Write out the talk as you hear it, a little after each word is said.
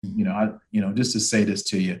Just to say this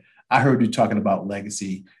to you, I heard you talking about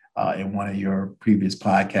legacy in one of your previous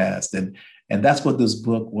podcasts, and that's what this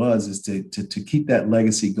book was, is to keep that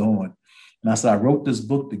legacy going. And I said, I wrote this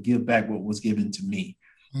book to give back what was given to me.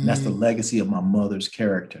 And that's the legacy of my mother's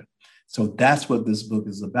character. So that's what this book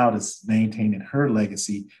is about, is maintaining her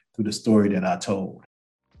legacy through the story that I told.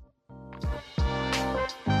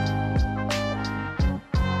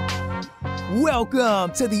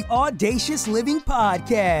 Welcome to the Audacious Living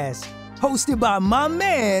Podcast, hosted by my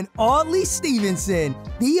man, Audley Stevenson,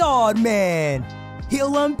 the Odd Man.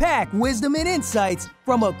 He'll unpack wisdom and insights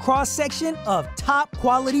from a cross-section of top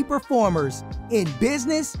quality performers in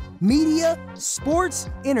business, media, sports,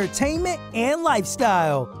 entertainment, and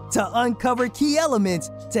lifestyle to uncover key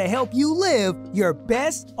elements to help you live your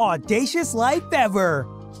best audacious life ever.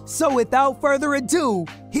 So without further ado,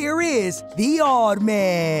 here is the Odd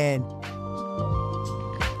Man.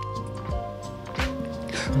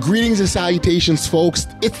 Greetings and salutations, folks.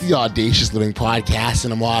 It's the Audacious Living Podcast,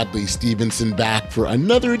 and I'm Audley Stevenson, back for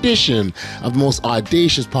another edition of the most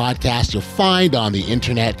audacious podcast you'll find on the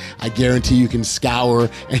internet. I guarantee you can scour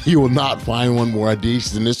and you will not find one more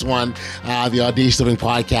audacious than this one. The Audacious Living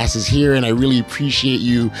Podcast is here, and I really appreciate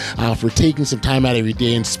you for taking some time out every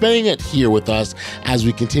day and spending it here with us as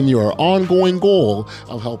we continue our ongoing goal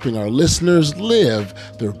of helping our listeners live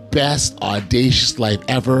their best audacious life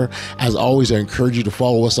ever. As always, I encourage you to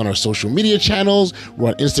follow us on our social media channels. We're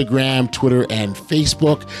on Instagram, Twitter, and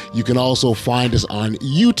Facebook. You can also find us on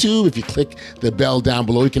YouTube. If you click the bell down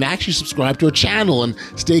below, you can actually subscribe to our channel and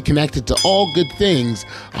stay connected to all good things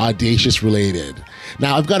audacious related.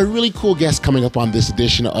 Now, I've got a really cool guest coming up on this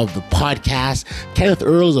edition of the podcast. Kenneth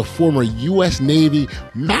Earl is a former U.S. Navy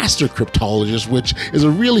master cryptologist, which is a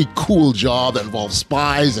really cool job that involves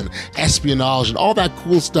spies and espionage and all that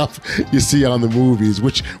cool stuff you see on the movies,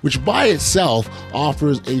 which by itself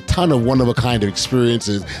offers a ton of one-of-a-kind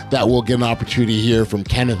experiences that we'll get an opportunity to hear from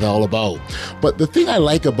Kenneth all about. But the thing I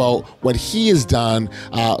like about what he has done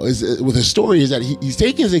with his story is that he's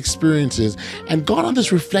taken his experiences and gone on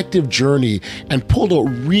this reflective journey and pulled out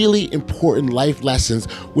really important life lessons,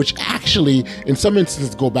 which actually, in some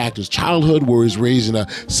instances, go back to his childhood, where he was raised in a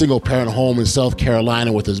single-parent home in South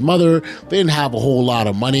Carolina with his mother. They didn't have a whole lot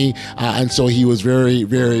of money, and so he was very,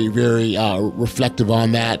 very, very reflective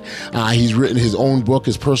on that. He's written his own book,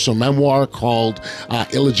 his personal memoir called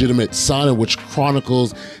Illegitimate Son, in which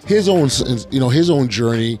chronicles his own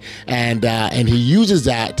journey, and he uses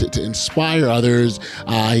that to inspire others.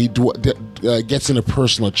 He gets into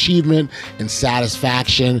personal achievement and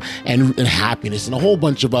satisfaction and happiness and a whole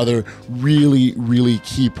bunch of other really, really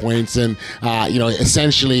key points. And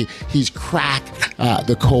essentially, he's cracked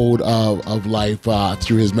the code of life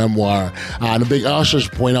through his memoir. And I also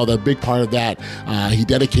should point out that a big part of that he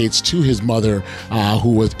dedicates to his mother,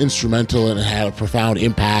 who was instrumental and had a profound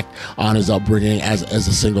impact on his upbringing as a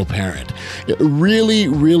single parent. It really,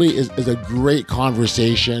 really is a great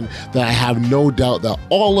conversation that I have no doubt that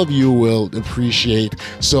all of you will appreciate.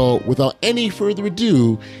 So without any further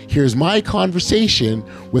ado, here's my conversation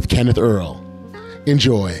with Kenneth Earl.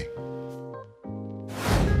 Enjoy.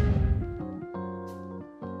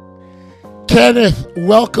 Kenneth,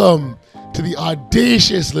 welcome to the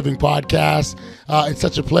Audacious Living Podcast. It's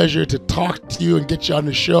such a pleasure to talk to you and get you on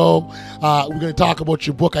the show. We're going to talk about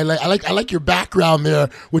your book. I like your background there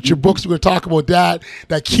with your books. We're going to talk about that.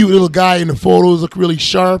 That cute little guy in the photos look really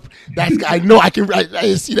sharp. I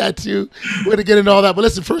see that too. We're going to get into all that. But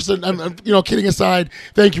listen, first, I'm kidding aside,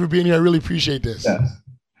 thank you for being here. I really appreciate this. Yeah.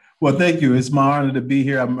 Well, thank you. It's my honor to be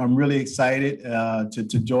here. I'm really excited to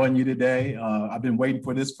join you today. I've been waiting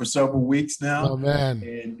for this for several weeks now. Oh, man.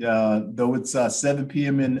 And though it's 7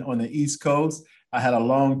 p.m. on the East Coast, I had a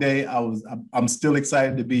long day. I'm still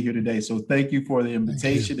excited to be here today. So thank you for the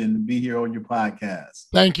invitation and to be here on your podcast.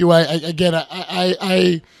 Thank you.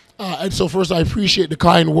 And so first, I appreciate the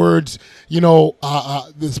kind words.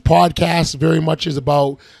 This podcast very much is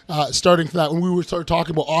about starting from that. When we started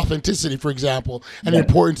talking about authenticity, for example, and the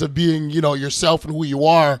importance of being, yourself and who you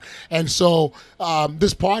are. And so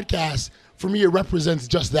this podcast, for me, it represents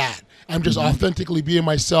just that. I'm just authentically being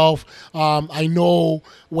myself. I know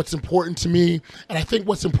what's important to me. And I think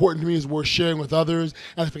what's important to me is worth sharing with others.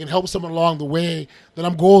 And if I can help someone along the way, then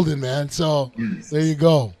I'm golden, man. So There you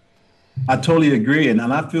go. I totally agree. And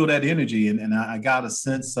I feel that energy. And I got a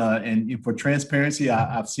sense, and for transparency,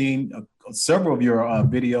 I've seen several of your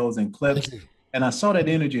videos and clips. And I saw that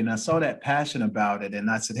energy and I saw that passion about it. And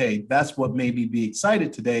I said, hey, that's what made me be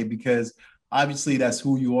excited today, because obviously that's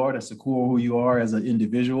who you are. That's the core of who you are as an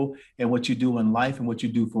individual and what you do in life and what you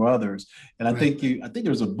do for others. And I think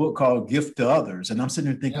there's a book called Gift to Others. And I'm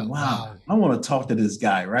sitting there thinking, wow, I want to talk to this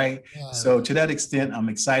guy, right? Yeah. So to that extent, I'm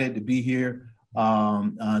excited to be here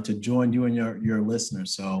to join you and your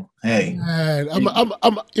listeners. So hey, man,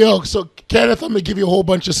 so Kenneth, I'm gonna give you a whole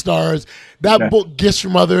bunch of stars. That book, Gifts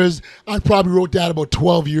from Others, I probably wrote that about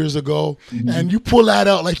 12 years ago, and you pull that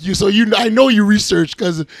out I know you researched,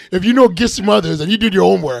 because if you know Gifts from Others, and you did your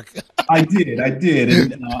homework. I did,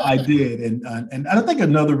 and I think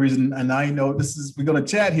another reason, and I know we're gonna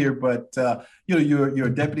chat here, but you're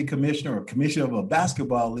a deputy commissioner or commissioner of a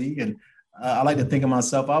basketball league, and I like to think of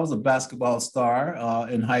myself, I was a basketball star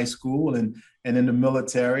in high school and in the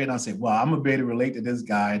military. And I say, wow, I'm going to be able to relate to this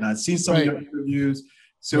guy. And I've seen some of your interviews.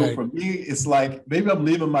 So for me, it's like, maybe I'm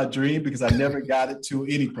living my dream because I never got it to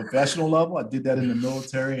any professional level. I did that in the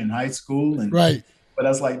military in high school. But I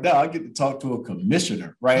was like, no, I get to talk to a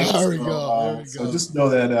commissioner, right? There we go. So just know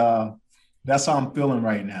that that's how I'm feeling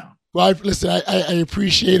right now. Well, listen, I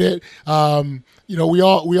appreciate it. We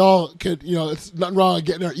all could, it's nothing wrong with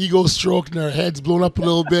getting our egos stroked and our heads blown up a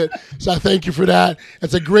little bit. So I thank you for that.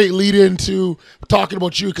 It's a great lead into talking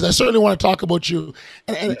about you, because I certainly want to talk about you.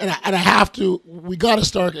 And I have to, we got to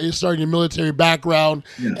start your military background.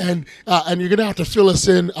 Yeah. And you're going to have to fill us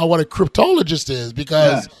in on what a cryptologist is,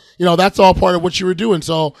 because, that's all part of what you were doing.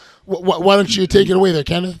 So why don't you take it away there,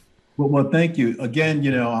 Kenneth? Well, thank you. Again,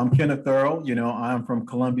 I'm Kenneth Earl. I'm from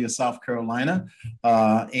Columbia, South Carolina.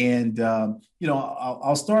 I'll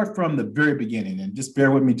start from the very beginning, and just bear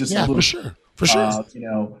with me just a little. For sure.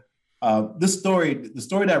 The story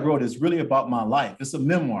that I wrote is really about my life. It's a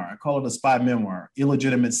memoir. I call it a spy memoir,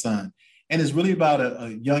 Illegitimate Son. And it's really about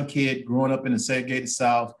a young kid growing up in the segregated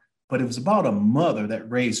South, but it was about a mother that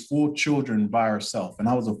raised 4 children by herself. And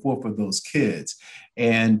I was the 4th of those kids.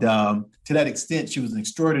 And to that extent, she was an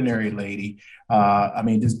extraordinary lady.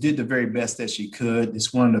 Just did the very best that she could.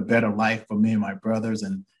 Just wanted a better life for me and my brothers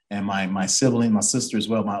and my sibling, my sister as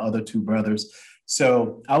well, my other 2 brothers.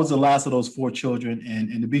 So I was the last of those 4 children.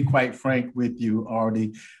 And to be quite frank with you,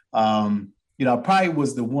 Artie, I probably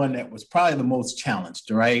was the one that was probably the most challenged,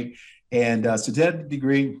 right? And so to that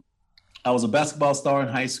degree, I was a basketball star in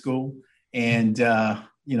high school. And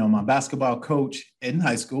my basketball coach in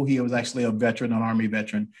high school, he was actually a veteran, an Army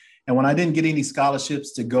veteran. And when I didn't get any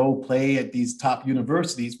scholarships to go play at these top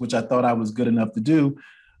universities, which I thought I was good enough to do,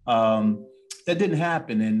 that didn't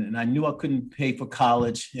happen. And I knew I couldn't pay for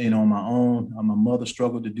college, on my own. My mother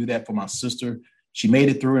struggled to do that for my sister. She made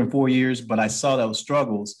it through in 4 years, but I saw those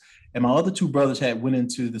struggles. And my other 2 brothers went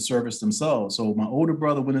into the service themselves. So my older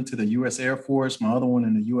brother went into the U.S. Air Force, my other one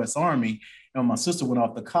in the U.S. Army, and my sister went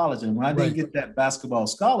off to college. And when I didn't get that basketball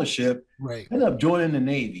scholarship, I ended up joining the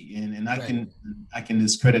Navy. And I can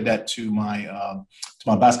discredit that to my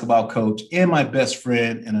basketball coach and my best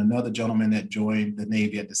friend and another gentleman that joined the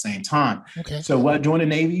Navy at the same time. Okay. So when I joined the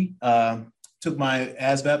Navy, took my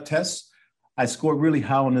ASVAB test. I scored really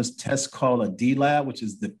high on this test called a DLAB, which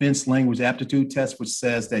is Defense Language Aptitude Test, which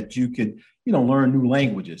says that you could, learn new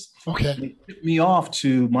languages. Okay. And it took me off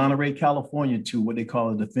to Monterey, California, to what they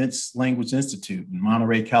call the Defense Language Institute in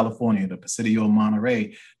Monterey, California, the Presidio of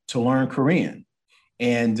Monterey, to learn Korean.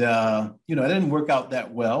 And, it didn't work out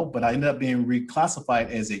that well, but I ended up being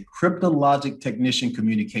reclassified as a cryptologic technician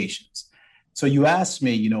communications. So you asked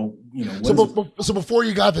me, So before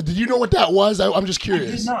you got that, did you know what that was? I'm just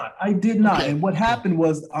curious. I did not. Okay. And what happened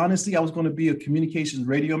was, honestly, I was going to be a communications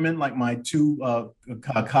radioman like my 2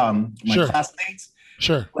 classmates.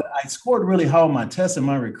 Sure. But I scored really high on my test, and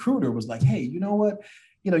my recruiter was like, hey, you know what?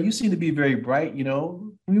 You seem to be very bright. We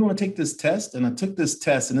want to take this test. And I took this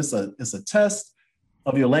test, and it's a test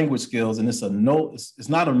of your language skills. And it's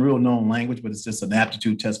not a real known language, but it's just an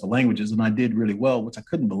aptitude test for languages. And I did really well, which I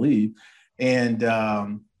couldn't believe. And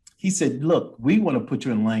he said, look, we want to put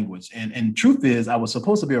you in language. And truth is, I was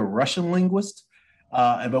supposed to be a Russian linguist.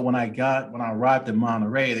 But when I arrived in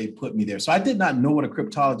Monterey, they put me there. So I did not know what a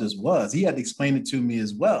cryptologist was. He had to explain it to me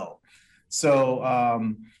as well. So,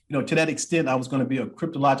 to that extent, I was going to be a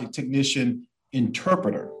cryptologic technician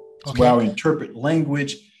interpreter, where I would interpret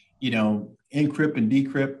language, encrypt and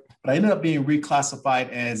decrypt. But I ended up being reclassified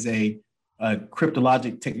as a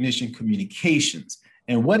cryptologic technician communications.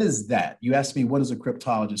 And what is that? You asked me, what is a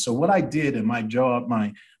cryptologist? So what I did in my job,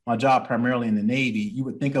 my job primarily in the Navy, you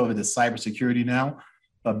would think of it as cybersecurity now.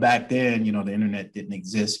 But back then, the internet didn't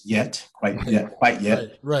exist quite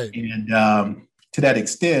yet. Right. And to that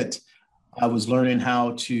extent, I was learning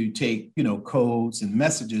how to take, codes and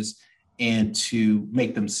messages and to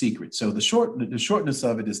make them secret. So the shortness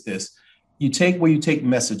of it is this: you take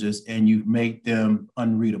messages and you make them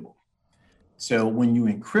unreadable. So when you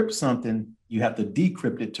encrypt something, you have to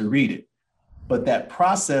decrypt it to read it. But that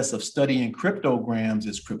process of studying cryptograms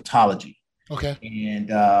is cryptology. Okay.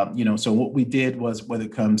 And, so what we did was, when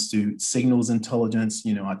it comes to signals intelligence,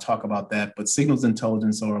 I talk about that, but signals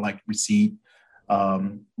intelligence are like receipt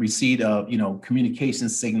of, communication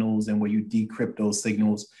signals, and where you decrypt those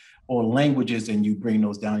signals, or languages, and you bring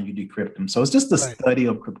those down and you decrypt them. So it's just the study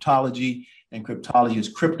of cryptology, and cryptology is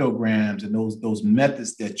cryptograms and those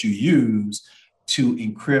methods that you use to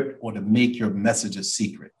encrypt or to make your message a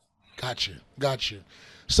secret. Gotcha.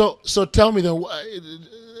 So tell me then,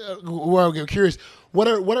 I'm curious, what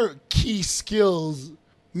are key skills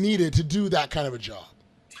needed to do that kind of a job?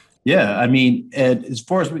 Yeah, I mean, and as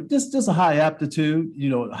far as just a high aptitude,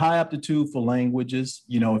 high aptitude for languages,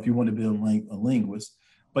 if you want to be a linguist.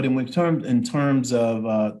 But in terms of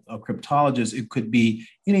a cryptologist, it could be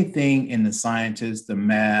anything in the sciences, the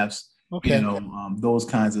maths, those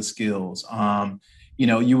kinds of skills.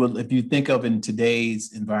 You will, if you think of in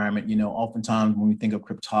today's environment, oftentimes when we think of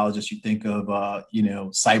cryptologists, you think of,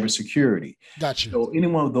 cybersecurity. Gotcha. So any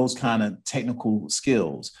one of those kind of technical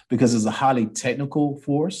skills, because it's a highly technical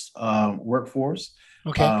workforce.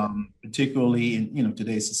 Okay. Particularly in,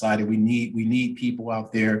 today's society, we need people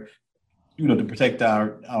out there, to protect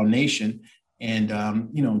our nation, and,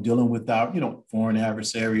 dealing with our, foreign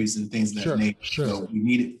adversaries and things of that nature. Sure. So we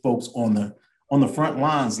needed folks on the front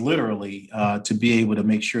lines, literally, to be able to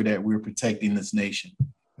make sure that we're protecting this nation.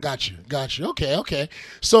 Gotcha. Okay.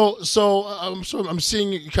 So I'm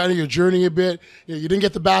seeing kind of your journey a bit. You didn't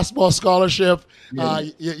get the basketball scholarship. Yeah.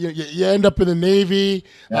 You end up in the Navy.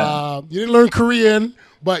 Yeah. You didn't learn Korean,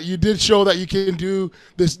 but you did show that you can do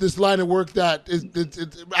this line of work that is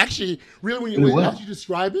it's actually really, as you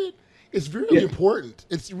describe it, it's really important.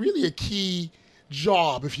 It's really a key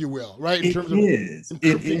job, if you will, right? In terms of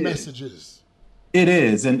encrypting messages. It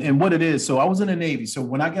is. And what it is, so I was in the Navy. So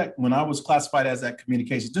when I was classified as that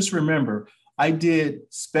communication, just remember, I did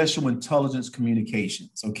special intelligence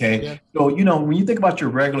communications. Okay. Yeah. So, when you think about your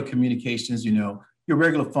regular communications, your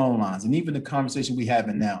regular phone lines, and even the conversation we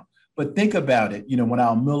having now, but think about it, when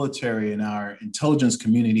our military and our intelligence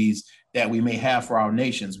communities that we may have for our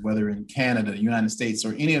nations, whether in Canada, the United States,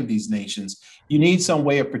 or any of these nations, you need some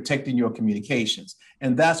way of protecting your communications.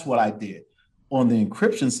 And that's what I did. On the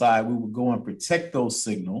encryption side, we would go and protect those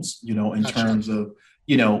signals, in terms of,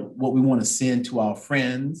 what we want to send to our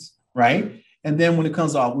friends, right? And then when it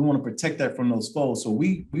comes out, we want to protect that from those foes. So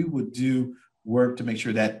we would do work to make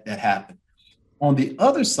sure that happened. On the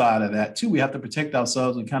other side of that, too, we have to protect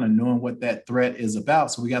ourselves and kind of knowing what that threat is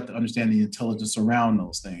about. So we have to understand the intelligence around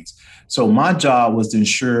those things. So my job was to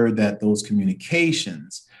ensure that those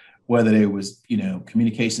communications, whether they was,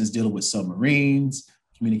 communications dealing with submarines,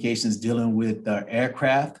 communications dealing with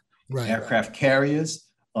aircraft carriers,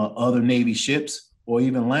 other Navy ships, or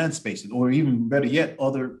even land spaces, or even better yet,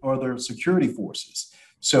 other security forces.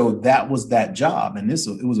 So that was that job. And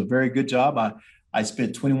it was a very good job. I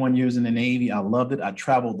spent 21 years in the Navy. I loved it. I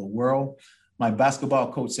traveled the world. My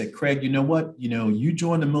basketball coach said, Craig, you know what? You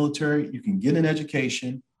join the military, you can get an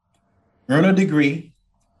education, earn a degree,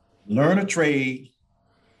 learn a trade,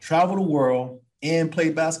 travel the world, and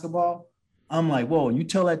play basketball. I'm like, whoa, you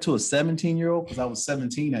tell that to a 17-year-old? Because I was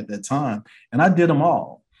 17 at that time. And I did them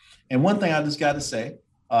all. And one thing I just got to say,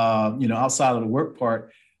 outside of the work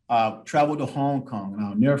part, traveled to Hong Kong. And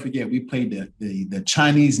I'll never forget, we played the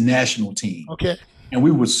Chinese national team. Okay. And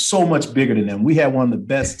we were so much bigger than them. We had one of the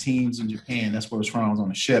best teams in Japan. That's where it was from. I was on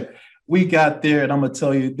the ship. We got there, and I'm going to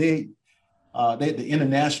tell you, they had the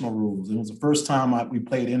international rules. It was the first time we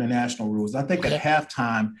played international rules. I think at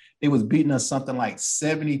halftime, they was beating us something like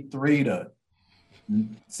 73 to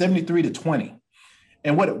 20.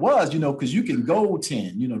 And what it was, because you can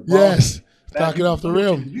goaltend, yes, knock it off the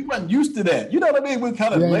rim. We wasn't used to that. You know what I mean? We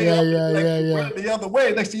kind of lay up the other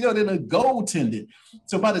way. Next thing you know, then a goaltended.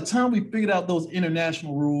 So by the time we figured out those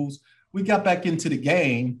international rules, we got back into the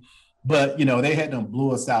game. But, they had them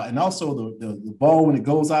blew us out. And also the ball, when it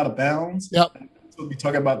goes out of bounds. Yep. So we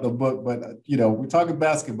talking about the book, but, we're talking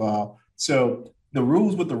basketball. So the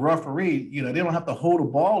rules with the referee, they don't have to hold the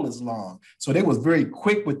ball as long. So they was very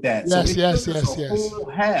quick with that. Yes. Whole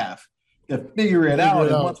half to figure it out.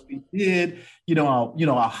 And once we did,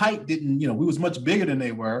 our height didn't, we was much bigger than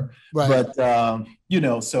they were. Right. But,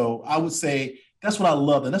 so I would say that's what I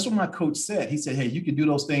loved. And that's what my coach said. He said, hey, you can do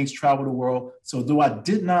those things, travel the world. So though I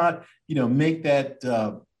did not, make that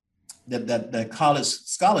college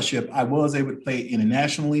scholarship, I was able to play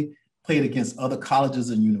internationally, played against other colleges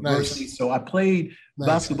and universities. Nice. So I played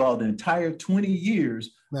basketball the entire 20 years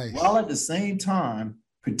while at the same time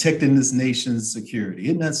protecting this nation's security.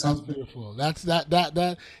 Isn't that That's something? beautiful. That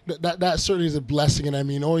certainly is a blessing, and I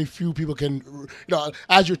mean, only few people can.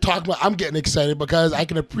 As you're talking about, I'm getting excited because I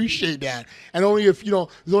can appreciate that, and only if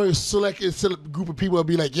there's only a select group of people that'll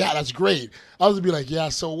be like, yeah, that's great. Others will be like, yeah,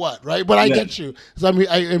 so what, right? But I Yeah. get you. So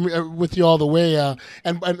I'm with you all the way.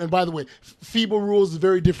 And by the way, FIBA rules is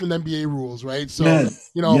very different than NBA rules, right? So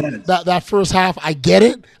Yes. Yes. that first half, I get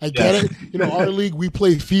it. I get Yeah. it. Our league, we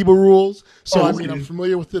play FIBA rules, so I Oh, mean, I'm okay.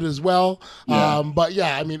 familiar with it as well. Yeah. But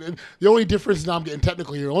yeah, I mean, the only difference, now I'm getting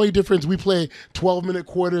technical here, the only difference, we play 12-minute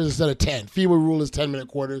quarters instead of 10. FIBA rule is 10-minute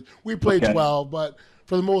quarters. We play Okay. 12, but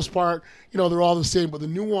for the most part, they're all the same, but the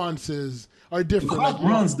nuances are The different. clock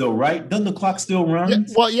runs though, right? Doesn't the clock still Yeah, run?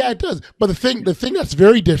 well, yeah, it does. But the thing that's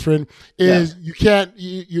very different Yeah. is you can't,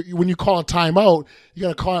 when you call a timeout, you got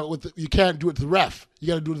to call it you can't do it to the ref. You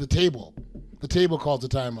got to do it to the table. The table calls the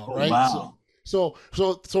timeout, Oh, right? wow. So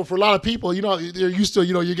for a lot of people, they're used to,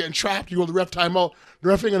 you're getting trapped. You go to the ref timeout. The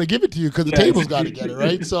ref ain't gonna give it to you because the Yeah. table's got to get it,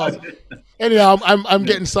 right? So anyhow, I'm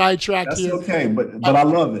getting sidetracked That's here. okay, but I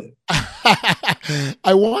love it.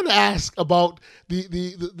 I want to ask about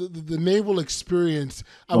the naval experience.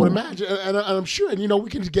 I would imagine, and I'm sure, and we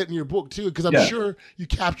can get in your book too, because I'm Yeah. sure you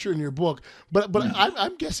capture in your book. But Yeah.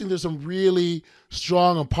 I'm guessing there's some really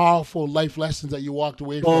strong and powerful life lessons that you walked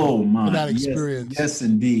away from Oh in my, that yes, experience. yes,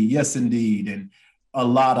 indeed, and a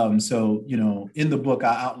lot of them. So in the book,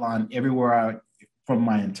 I outline from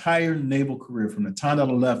my entire naval career, from the time that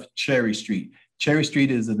I left Cherry Street. Cherry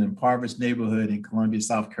Street is an impoverished neighborhood in Columbia,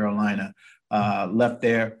 South Carolina. Left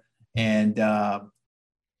there, and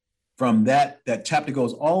from that chapter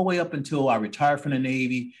goes all the way up until I retired from the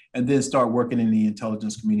Navy, and then start working in the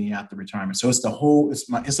intelligence community after retirement. So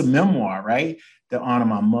it's a memoir, right? To honor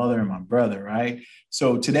my mother and my brother, right?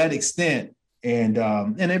 So to that extent, and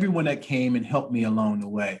everyone that came and helped me along the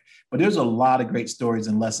way. But there's a lot of great stories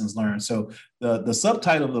and lessons learned. So the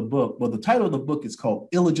subtitle of the book, the title of the book is called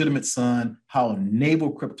Illegitimate Son: How a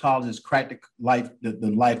Naval Cryptologist Cracked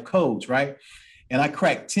the Life Codes, right? And I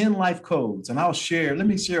cracked 10 life codes, and let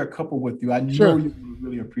me share a couple with you. I know Sure. you will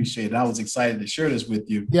really appreciate it. I was excited to share this with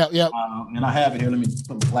you. Yeah. And I have it here. Let me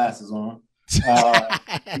put my glasses on.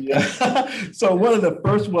 Yeah. So one of the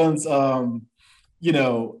first ones, and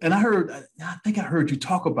I think I heard you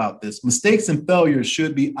talk about this. Mistakes and failures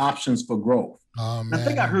should be options for growth. Oh I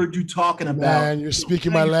think I man, heard you talking about man, you're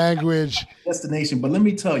speaking my language. destination, but let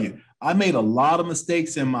me tell you, I made a lot of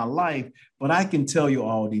mistakes in my life, but I can tell you,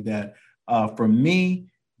 Aldi, that for me,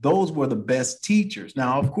 those were the best teachers.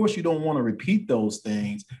 Now, of course, you don't want to repeat those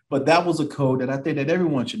things, but that was a code that I think that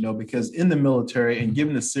everyone should know, because in the military, and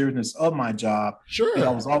given the seriousness of my job, Sure. I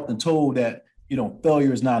was often told that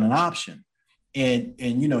failure is not an option, and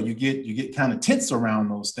you get kind of tense around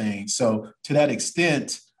those things. So to that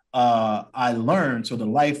extent, I learned. So the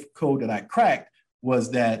life code that I cracked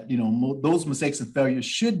was that those mistakes and failures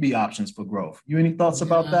should be options for growth. You any thoughts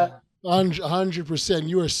about that? 100%.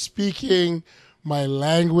 You are speaking my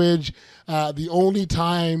language. The only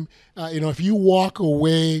time, if you walk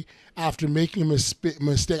away after making a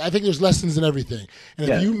mistake, I think there's lessons in everything. And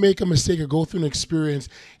if you make a mistake or go through an experience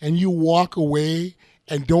and you walk away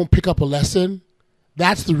and don't pick up a lesson,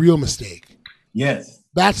 that's the real mistake. Yes.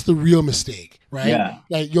 That's the real mistake, right? Yeah.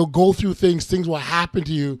 Like you'll go through things will happen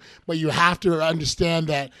to you, but you have to understand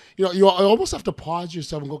that, you almost have to pause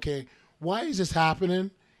yourself and go, okay, why is this happening?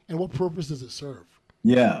 And what purpose does it serve?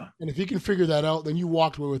 Yeah. And if you can figure that out, then you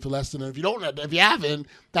walked away with the lesson. And if you haven't,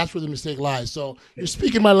 that's where the mistake lies. So you're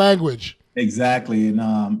speaking my language. Exactly. And,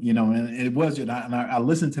 and it was, and I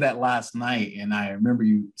listened to that last night, and I remember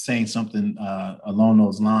you saying something along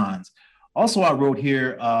those lines. Also, I wrote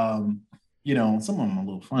here, some of them are a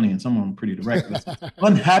little funny and some of them pretty direct.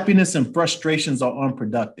 Unhappiness and frustrations are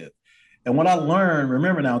unproductive. And what I learned,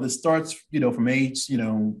 remember now, this starts, from age,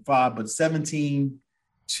 5, but 17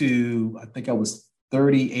 to, I think I was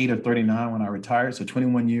 38 or 39 when I retired. So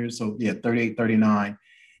 21 years. So 38, 39.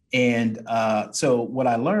 And so what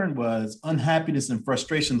I learned was unhappiness and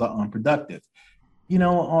frustrations are unproductive.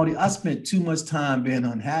 I spent too much time being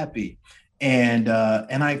unhappy. And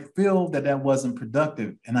I feel that wasn't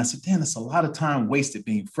productive. And I said, damn, it's a lot of time wasted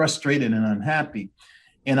being frustrated and unhappy.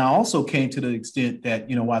 And I also came to the extent that,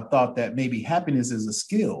 I thought that maybe happiness is a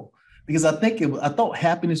skill, because I thought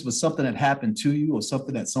happiness was something that happened to you or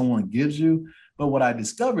something that someone gives you. But what I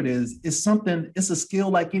discovered is it's a skill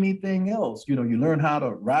like anything else. You learn how to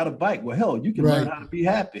ride a bike. Well, hell, you can learn how to be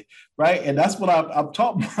happy, right? And that's what I've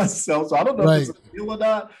taught myself. So I don't know if it's a skill or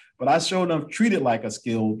not, but I sure enough treat it like a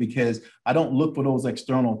skill, because I don't look for those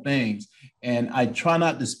external things. And I try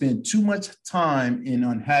not to spend too much time in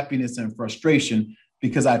unhappiness and frustration,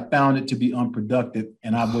 because I found it to be unproductive,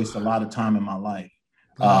 and I've wasted a lot of time in my life,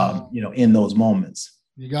 in those moments.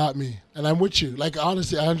 You got me, and I'm with you. Like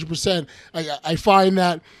honestly, 100%. I find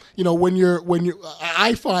that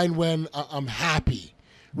I find when I'm happy,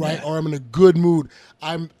 right, or I'm in a good mood,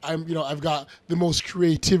 I've got the most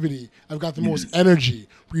creativity. I've got the most energy.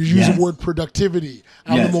 We use the word productivity.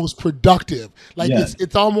 I'm the most productive. Like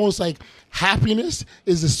it's almost like happiness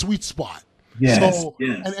is a sweet spot. Yes, so,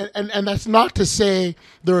 and that's not to say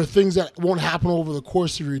there are things that won't happen over the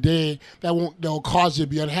course of your day that'll cause you to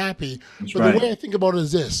be unhappy. That's but right. The way I think about it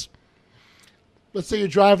is this. Let's say you're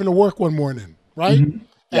driving to work one morning, right? Mm-hmm.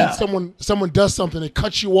 Yeah. And someone does something that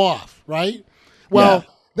cuts you off, right? Well,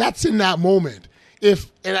 that's in that moment. And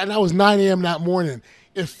that was 9 a.m. that morning.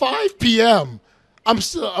 If 5 p.m. I'm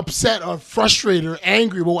still upset or frustrated or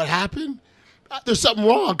angry about what happened, there's something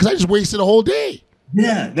wrong because I just wasted a whole day.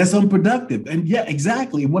 Yeah, that's unproductive. And yeah,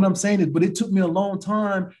 exactly. What I'm saying is, but it took me a long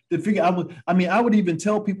time to figure out. I would even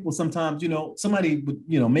tell people sometimes, somebody would,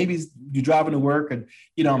 maybe you're driving to work and,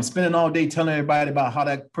 I'm spending all day telling everybody about how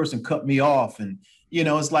that person cut me off. And,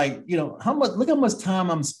 it's like, look how much time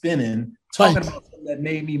I'm spending talking about something that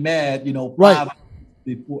made me mad, 5 hours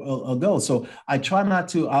before ago. So I try not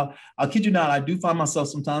to, I'll kid you not, I do find myself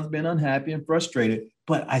sometimes being unhappy and frustrated,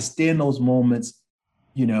 but I stay in those moments.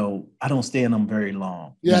 I don't stay in them very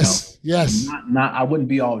long. Yes. Not I wouldn't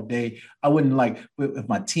be all day. I wouldn't if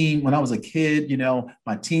my team, when I was a kid,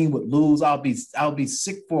 my team would lose. I'll be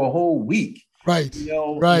sick for a whole week. Right.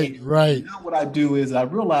 Right. Now what I do is I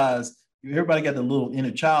realize everybody got the little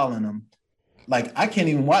inner child in them. Like I can't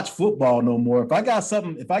even watch football no more. If I got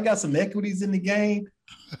some equities in the game,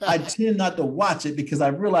 I tend not to watch it because I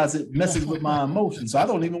realize it messes with my emotions. So I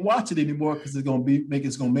don't even watch it anymore because it's gonna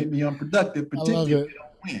make me unproductive, particularly if we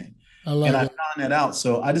don't win. I found that out.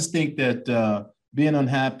 So I just think that being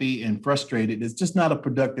unhappy and frustrated is just not a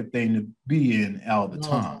productive thing to be in all the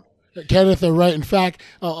time. Kenneth, right. In fact,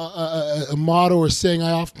 a motto or saying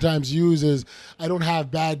I oftentimes use is, "I don't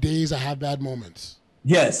have bad days, I have bad moments."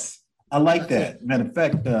 Yes, I like that. Matter of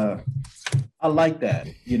fact, I like that.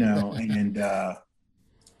 And.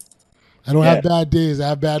 I don't have bad days. I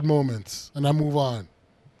have bad moments, and I move on.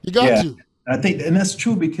 You got to. I think, and that's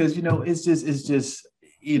true because it's just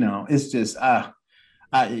you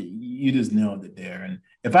just nailed it there. And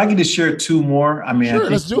if I could just share 2 more, I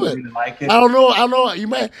think let's do it. Really like it. I don't know. I don't know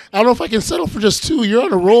if I can settle for just 2. You're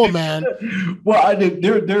on a roll, man. Well,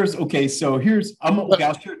 there's okay. So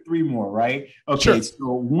I'll share 3 more, right? Okay. Sure.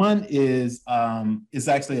 So one is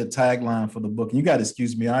actually a tagline for the book. And you got to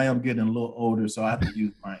excuse me. I am getting a little older, so I have to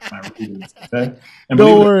use my readers. Okay. And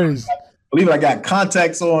no worries. Believe it, I got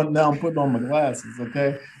contacts on now. I'm putting on my glasses.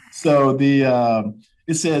 Okay. So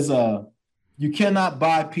it says you cannot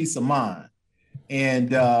buy peace of mind.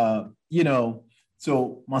 And,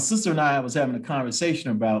 so my sister and I was having a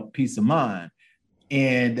conversation about peace of mind.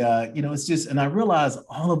 And, it's just, and I realized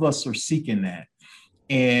all of us are seeking that.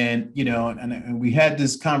 And, and we had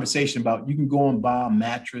this conversation about you can go and buy a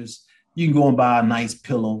mattress, you can go and buy a nice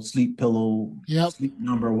sleep pillow, sleep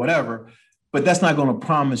number, whatever, but that's not going to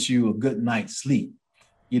promise you a good night's sleep.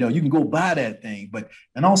 You can go buy that thing.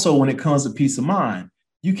 And also when it comes to peace of mind,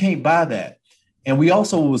 you can't buy that. And we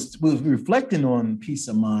also was reflecting on peace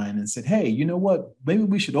of mind and said, hey, you know what? Maybe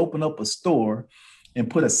we should open up a store and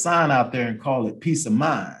put a sign out there and call it peace of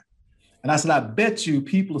mind. And I said, I bet you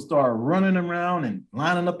people will start running around and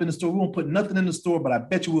lining up in the store. We won't put nothing in the store, but I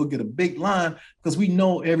bet you we'll get a big line because we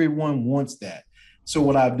know everyone wants that. So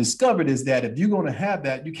what I've discovered is that if you're going to have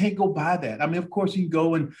that, you can't go buy that. Of course, you can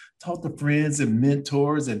go and talk to friends and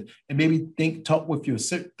mentors and maybe talk with your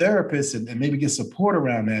therapist and maybe get support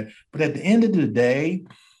around that. But at the end of the day,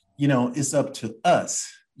 it's up to us,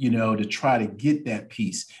 to try to get that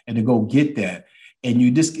peace and to go get that. And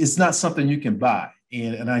it's not something you can buy.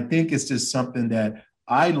 And I think it's just something that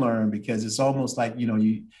I learned because it's almost like,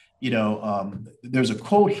 there's a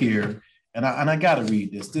quote here. And I got to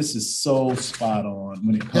read this. This is so spot on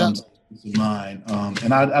when it comes to mine.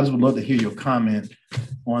 And I just would love to hear your comment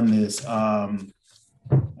on this. I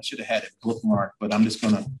should have had it bookmarked, but I'm just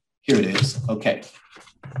going to, here it is. Okay.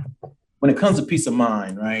 When it comes to peace of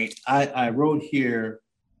mind, right? I wrote here,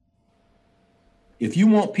 if you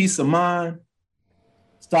want peace of mind,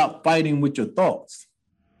 stop fighting with your thoughts.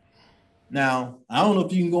 Now, I don't know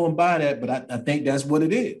if you can go and buy that, but I think that's what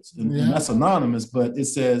it is. And that's anonymous, but it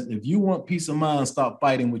says, if you want peace of mind, stop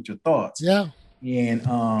fighting with your thoughts. Yeah. And,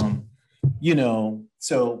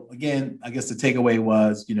 so again, I guess the takeaway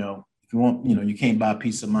was, if you want, you can't buy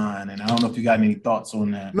peace of mind. And I don't know if you got any thoughts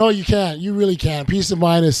on that. No, you can't. You really can't. Peace of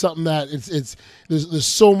mind is something that there's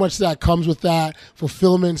so much that comes with that: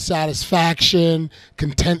 fulfillment, satisfaction,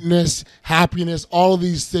 contentness, happiness. All of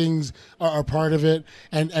these things are part of it,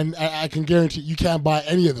 and I can guarantee you can't buy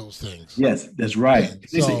any of those things. Yes, that's right. Yeah,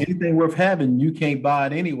 They say anything worth having, you can't buy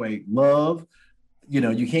it anyway. Love,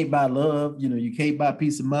 you can't buy love. You can't buy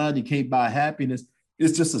peace of mind. You can't buy happiness.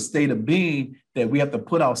 It's just a state of being that we have to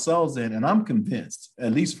put ourselves in. And I'm convinced,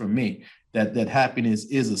 at least for me, that happiness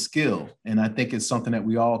is a skill. And I think it's something that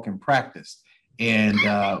we all can practice. And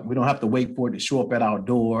we don't have to wait for it to show up at our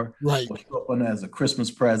door, right, or show up on as a Christmas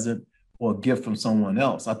present or a gift from someone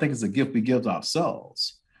else. I think it's a gift we give to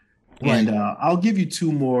ourselves. Right. And I'll give you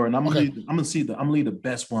two more, and I'm gonna leave the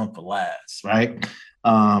best one for last, right?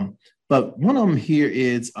 But one of them here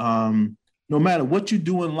is no matter what you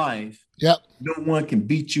do in life, yep, no one can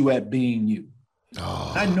beat you at being you.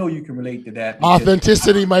 Oh. I know you can relate to that.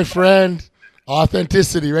 Authenticity, my friend.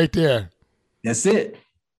 Authenticity right there. That's it.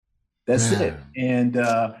 That's it. And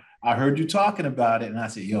I heard you talking about it, and I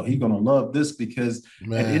said, yo, he's going to love this because at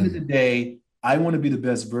the end of the day, I want to be the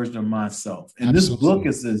best version of myself. And Absolutely.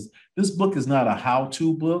 This book is not a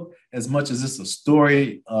how-to book as much as it's a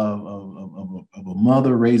story of a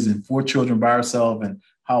mother raising 4 children by herself and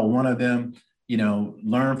how one of them,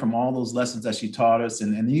 learned from all those lessons that she taught us,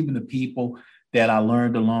 and even the people that I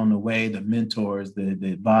learned along the way, the mentors, the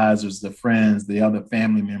advisors, the friends, the other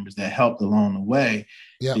family members that helped along the way.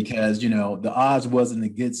 Yep. Because, the odds wasn't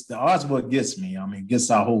against, the odds what gets me. I mean, gets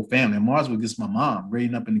our whole family. And odds what gets my mom,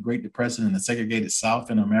 raising up in the Great Depression in the segregated South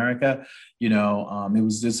in America. It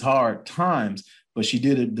was just hard times, but she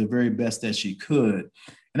did it the very best that she could.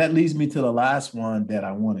 And that leads me to the last one that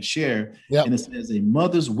I want to share. Yep. And it says, a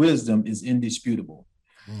mother's wisdom is indisputable.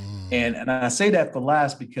 And I say that for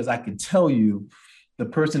last because I can tell you the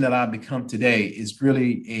person that I've become today is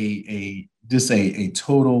really a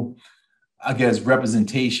total, I guess,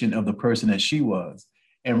 representation of the person that she was.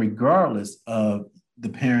 And regardless of the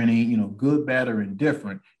parenting, good, bad, or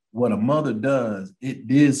indifferent, what a mother does, it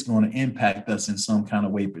is going to impact us in some kind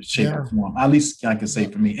of way, shape, or form. At least I can say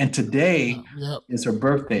for me. And today is her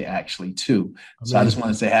birthday, actually, too. So I just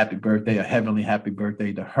want to say happy birthday, a heavenly happy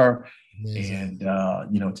birthday to her. Amazing.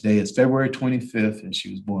 And, today is February 25th, and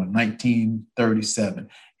she was born in 1937.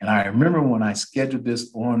 And I remember when we scheduled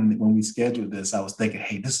this, I was thinking,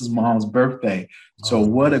 hey, this is Mom's birthday. So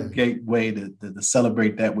what a great way to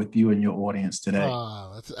celebrate that with you and your audience today.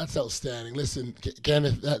 That's outstanding. Listen,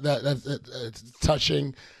 Kenneth, that's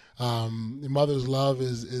touching. The mother's love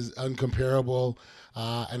is uncomparable.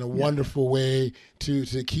 And a wonderful way to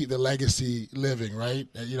keep the legacy living, right?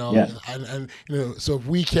 And so if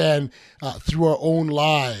we can, through our own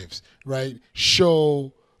lives, right,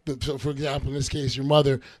 show. So for example, in this case, your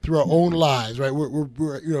mother, through our own lives, right?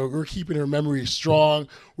 We're keeping her memory strong.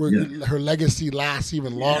 Her legacy lasts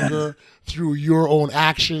even longer through your own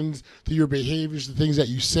actions, through your behaviors, the things that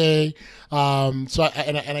you say.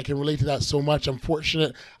 I can relate to that so much. I'm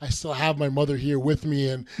fortunate. I still have my mother here with me,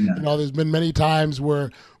 and there's been many times where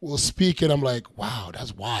we'll speak, and I'm like, wow,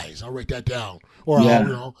 that's wise. I'll write that down, or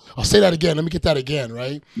I'll say that again. Let me get that again,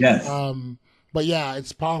 right? Yes. But yeah,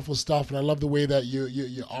 it's powerful stuff, and I love the way that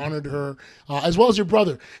you honored her, as well as your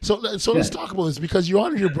brother. So let's talk about this, because you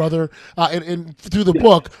honored your brother and through the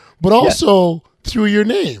book, but also through your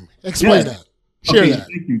name. Explain that. Share that.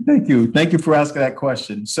 Thank you for asking that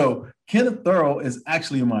question. So Kenneth Earl is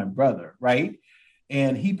actually my brother, right?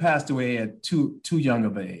 And he passed away at too young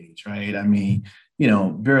of an age, right? I mean,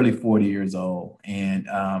 barely 40 years old, and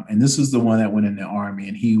this is the one that went in the Army,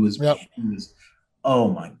 and he was.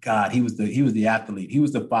 Oh my God, he was the athlete. He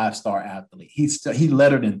was the 5-star athlete. He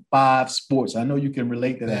lettered in 5 sports. I know you can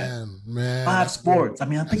relate to that. Man, 5 sports. Good. I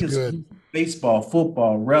mean, I think it's good. Baseball,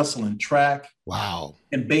 football, wrestling, track. Wow.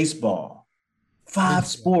 And baseball. 5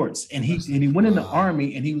 sports. And he went in the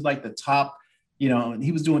Army, and he was like the top,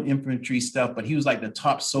 he was doing infantry stuff, but he was like the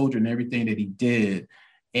top soldier in everything that he did.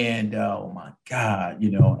 And oh my God,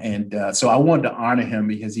 so I wanted to honor him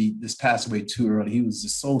because he just passed away too early. He was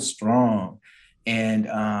just so strong. And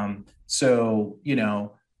so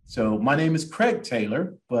my name is Craig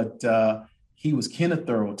Taylor, but he was Kenneth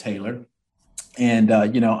Earl Taylor. And,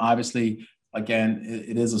 obviously, again,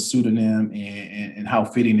 it is a pseudonym, and how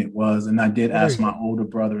fitting it was. And I did ask my older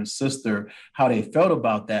brother and sister how they felt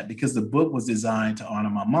about that, because the book was designed to honor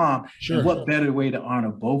my mom. Sure. And what better way to honor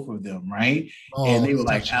both of them, right? And they were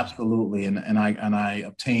like, absolutely. And I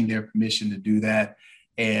obtained their permission to do that.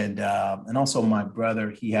 And also my brother,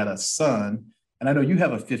 he had a son And I know you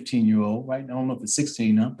have a 15-year-old, right? I don't know if it's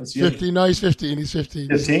 16 now, but 15. No, he's 15. He's 15.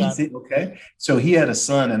 15. See, okay. So he had a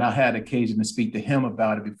son, and I had occasion to speak to him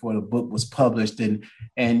about it before the book was published. And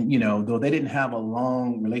though they didn't have a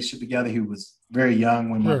long relationship together, he was very young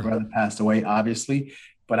when my brother passed away, obviously.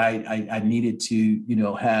 But I needed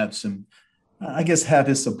to, have some, I guess, have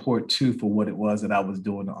his support too for what it was that I was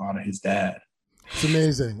doing to honor his dad. It's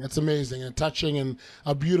amazing. It's amazing and touching, and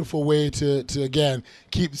a beautiful way to again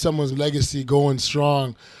keep someone's legacy going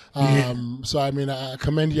strong. So I mean, I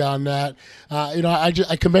commend you on that.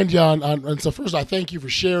 I commend you on. So first, I thank you for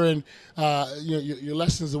sharing your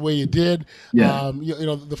lessons the way you did. Yeah.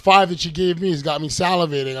 The 5 that you gave me has got me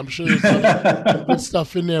salivating. I'm sure there's some good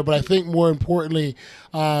stuff in there, but I think more importantly,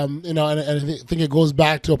 and I think it goes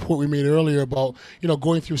back to a point we made earlier about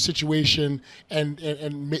going through a situation and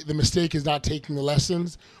the mistake is not taking the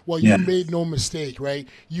lessons. Well, you made no mistake, right?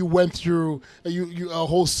 You went through a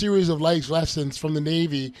whole series of life lessons from the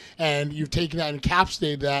Navy, and you've taken that and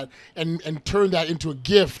encapsulated that and turned that into a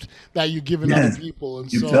gift that you've given other people.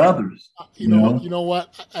 And so, to others. You know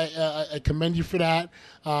what? I commend you for that.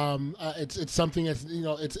 It's something that's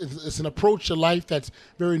it's an approach to life that's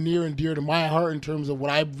very near and dear to my heart in terms of what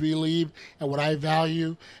I believe and what I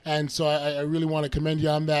value. And so I really want to commend you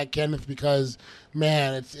on that, Kenneth, because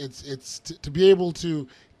man, it's to be able to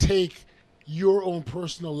take your own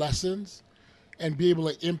personal lessons and be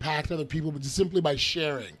able to impact other people, but just simply by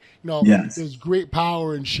sharing. There's great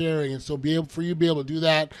power in sharing, and so for you to be able to do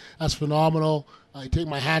that, that's phenomenal. I take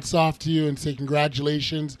my hats off to you and say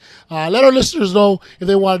congratulations. Let our listeners know if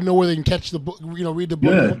they want to know where they can catch the book, read the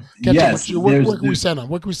book. Good. Yes. Where can we send them?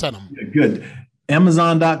 Yeah, good.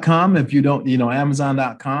 Amazon.com. If you don't,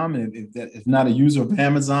 Amazon.com. If not a user of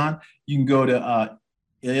Amazon, you can go to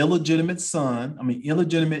illegitimate-son,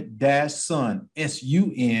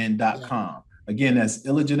 sun.com. Again, that's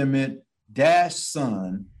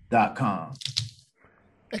illegitimate-son.com.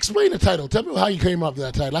 Explain the title. Tell me how you came up with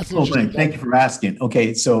that title. That's interesting. Thank you for asking.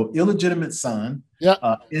 Okay, so illegitimate son,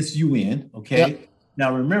 S-U-N, okay? Yep.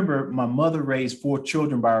 Now, remember, my mother raised 4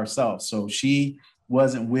 children by herself, so she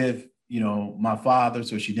wasn't with, my father,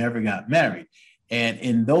 so she never got married. And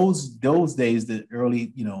in those days, the early,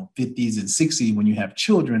 50s and 60s, when you have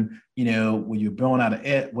children, when you're born out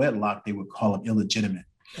of wedlock, they would call them illegitimate.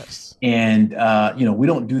 Yes. And, we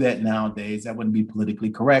don't do that nowadays. That wouldn't be politically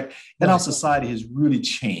correct. And our society has really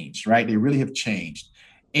changed, right? They really have changed.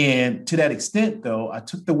 And to that extent, though, I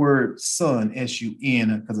took the word sun,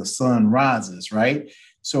 S-U-N, because the sun rises, right?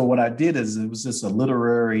 So what I did is it was just a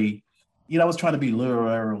literary, I was trying to be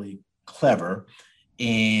literarily clever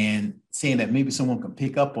and saying that maybe someone could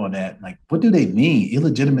pick up on that. Like, what do they mean?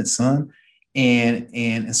 Illegitimate son?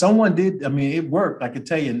 And someone did. I mean, it worked. I could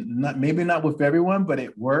tell you, maybe not with everyone, but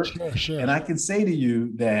it worked. Sure. And I can say to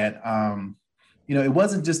you that, it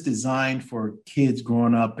wasn't just designed for kids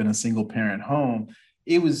growing up in a single parent home.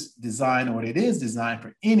 It was designed, or it is designed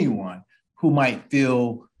for anyone who might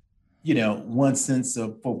feel, one sense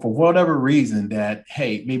of, for whatever reason, that,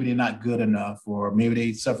 hey, maybe they're not good enough, or maybe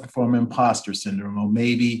they suffer from imposter syndrome, or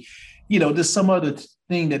maybe, there's some other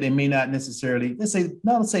thing that they may not necessarily,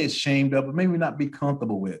 not say ashamed of, but maybe not be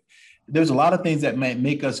comfortable with. There's a lot of things that might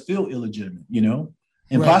make us feel illegitimate,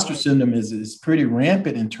 Imposter syndrome is pretty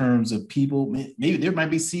rampant in terms of people. Maybe there might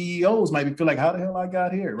be CEOs might feel like, how the hell I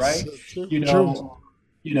got here, right? True.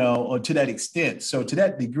 Or to that extent. So to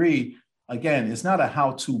that degree, again, it's not a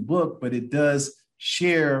how-to book, but it does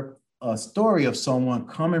share a story of someone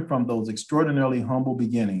coming from those extraordinarily humble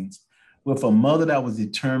beginnings with a mother that was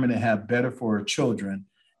determined to have better for her children.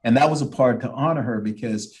 And that was a part to honor her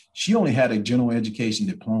because she only had a general education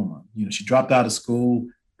diploma. She dropped out of school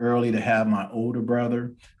early to have my older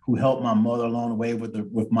brother, who helped my mother along the way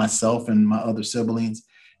with myself and my other siblings.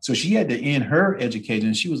 So she had to end her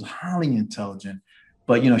education. She was highly intelligent,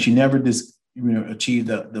 but she never achieved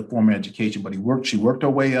the formal education. But she worked her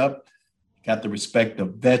way up, got the respect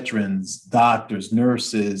of veterans, doctors,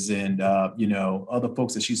 nurses, and other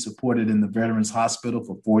folks that she supported in the Veterans Hospital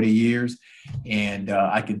for 40 years. And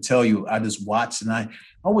I can tell you, I just watched, and I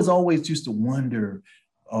was always used to wonder,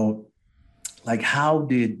 like, how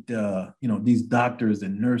did these doctors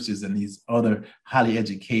and nurses and these other highly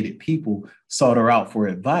educated people sought her out for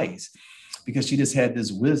advice? Because she just had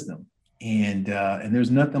this wisdom, and there's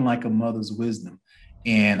nothing like a mother's wisdom.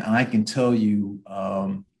 And I can tell you,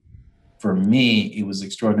 for me, it was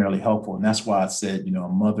extraordinarily helpful. And that's why I said, a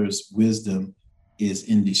mother's wisdom is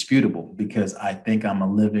indisputable, because I think I'm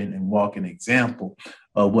a living and walking example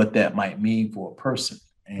of what that might mean for a person.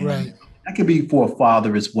 And that could be for a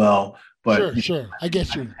father as well. But sure. I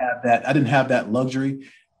get you. I didn't have that luxury,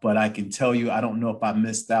 but I can tell you, I don't know if I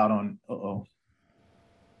missed out on,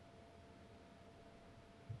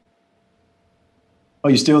 Oh,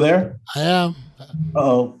 you still there? I am.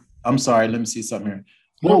 Oh, I'm sorry. Let me see something here.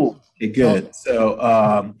 Nope. Oh, okay, Oh, good.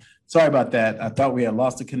 So, sorry about that. I thought we had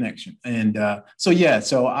lost the connection. And so she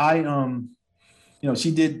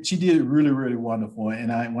did really, really wonderful.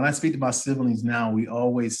 And when I speak to my siblings now, we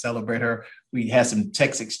always celebrate her. We had some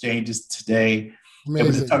text exchanges today, and we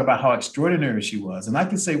just talk amazing. about how extraordinary she was. And I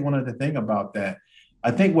can say one other thing about that.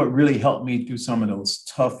 I think what really helped me through some of those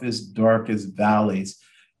toughest, darkest valleys,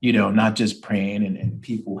 not just praying and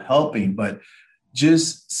people helping, but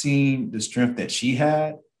just seeing the strength that she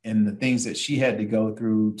had and the things that she had to go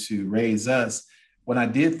through to raise us. When I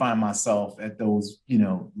did find myself at those,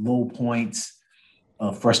 low points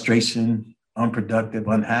of frustration, unproductive,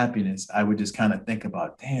 unhappiness, I would just kind of think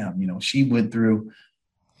about, damn, she went through,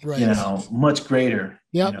 Right. much greater,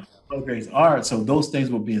 Yep. so great art. So those things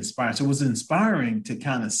will be inspiring. So it was inspiring to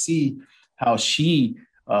kind of see how she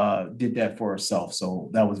did that for herself. So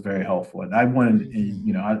that was very helpful. And I wanted,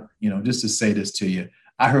 and, just to say this to you,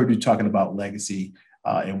 I heard you talking about legacy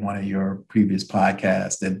in one of your previous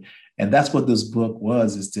podcasts, and that's what this book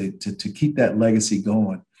was, is to keep that legacy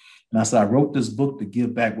going. And I said, I wrote this book to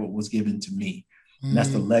give back what was given to me. And that's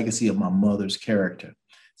the legacy of my mother's character.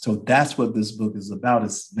 So that's what this book is about,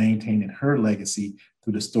 is maintaining her legacy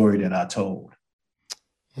through the story that I told.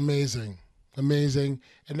 Amazing. Amazing.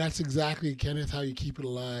 And that's exactly, Kenneth, how you keep it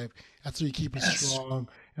alive. That's how you keep it Yes. strong.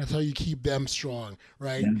 That's how you keep them strong,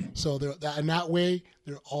 right? Yeah. So in that way,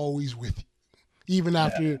 they're always with you. Even Yeah.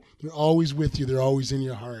 after they're always with you, they're always in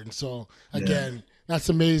your heart. And so, Yeah. again, that's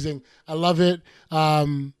amazing. I love it.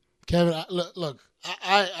 Kevin, look,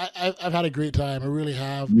 I've had a great time. I really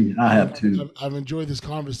have. Yeah, I have too. I've enjoyed this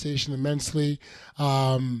conversation immensely.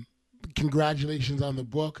 Congratulations on the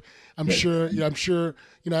book. I'm Great. sure.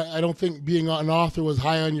 I don't think being an author was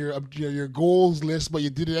high on your goals list, but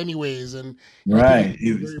you did it anyways, and I think Right.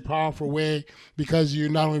 it's a very powerful way, because you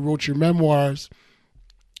not only wrote your memoirs,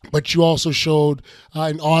 but you also showed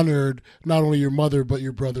and honored not only your mother but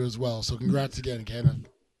your brother as well. So congrats again, Kenneth.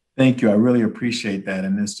 Thank you. I really appreciate that.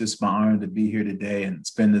 And it's just my honor to be here today and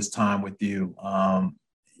spend this time with you. I'm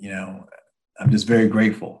just very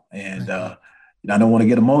grateful. And I don't want to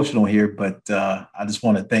get emotional here, but I just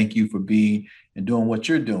want to thank you for being and doing what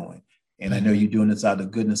you're doing. And I know you're doing this out of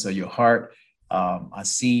the goodness of your heart. I've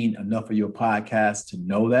seen enough of your podcast to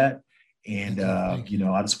know that. And,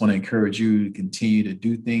 I just want to encourage you to continue to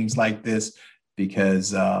do things like this,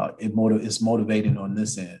 because it's motivating on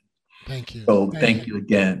this end. Thank you. So thank you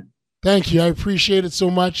again. Thank you. I appreciate it so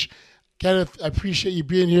much. Kenneth, I appreciate you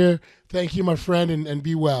being here. Thank you, my friend, and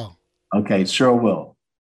be well. Okay, sure will.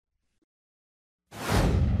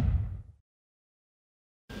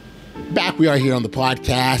 Back we are here on the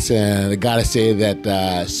podcast, and I gotta say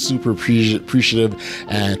that super appreciative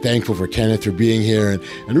and thankful for Kenneth for being here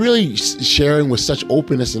and really sharing with such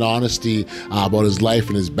openness and honesty about his life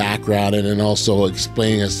and his background, and also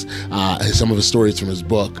explaining us some of the stories from his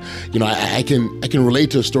book. I can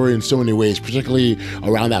relate to a story in so many ways, particularly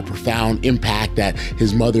around that profound impact that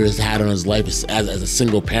his mother has had on his life as a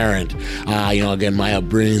single parent. Again, my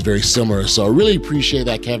upbringing is very similar, so I really appreciate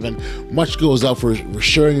that, Kevin. Much goes up for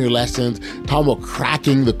sharing your lessons, talking about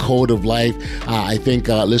cracking the code of life. I think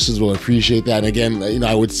listeners will appreciate that. And again,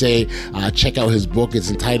 I would say check out his book. It's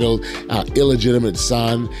entitled Illegitimate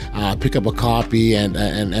Son. Pick up a copy and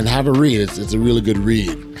have a read. It's a really good read.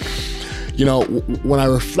 When I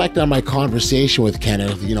reflect on my conversation with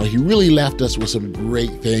Kenneth, he really left us with some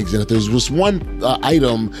great things. And if there's just one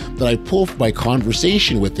item that I pull from my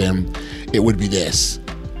conversation with him, it would be this.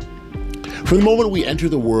 From the moment we enter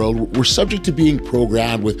the world, we're subject to being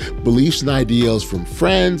programmed with beliefs and ideals from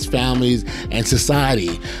friends, families, and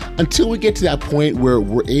society, until we get to that point where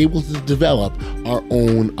we're able to develop our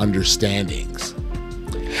own understandings.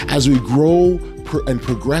 As we grow and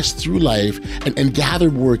progress through life and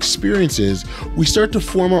gather more experiences, we start to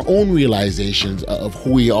form our own realizations of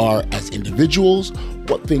who we are as individuals,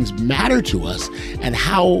 what things matter to us, and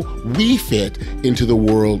how we fit into the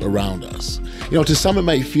world around us. To some, it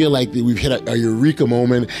might feel like we've hit a eureka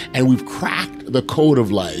moment and we've cracked the code of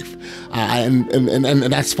life,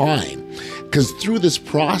 and that's fine. Because through this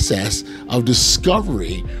process of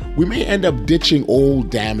discovery, we may end up ditching old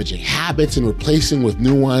damaging habits and replacing with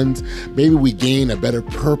new ones. Maybe we gain a better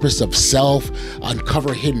purpose of self,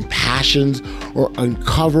 uncover hidden passions, or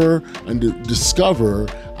uncover and discover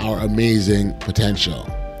our amazing potential.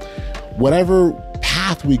 Whatever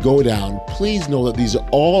path we go down, please know that these are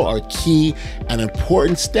all our key and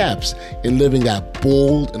important steps in living that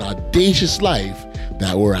bold and audacious life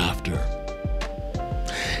that we're after.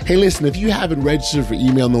 Hey, listen, if you haven't registered for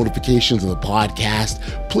email notifications of the podcast,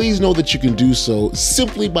 please know that you can do so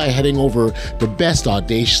simply by heading over to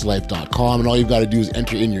bestaudaciouslife.com, and all you've got to do is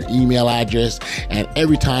enter in your email address, and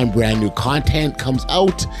every time brand new content comes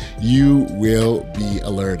out, you will be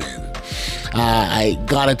alerted. I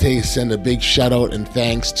gotta send a big shout out and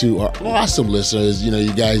thanks to our awesome listeners.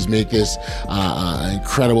 You guys make this an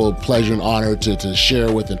incredible pleasure and honor to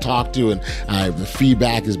share with and talk to, and the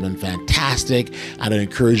feedback has been fantastic. I'd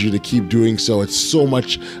encourage you to keep doing so. It's so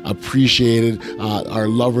much appreciated. Our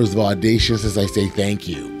lovers of Audacious, as I say, thank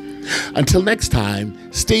you. Until next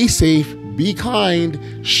time, stay safe, be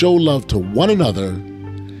kind, show love to one another,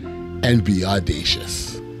 and be audacious.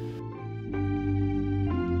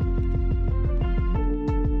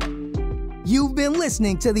 You've been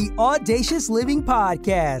listening to the Audacious Living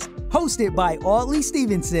Podcast, hosted by Audley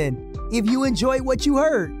Stevenson. If you enjoyed what you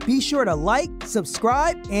heard, be sure to like,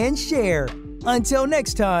 subscribe, and share. Until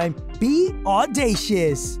next time, be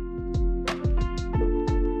audacious.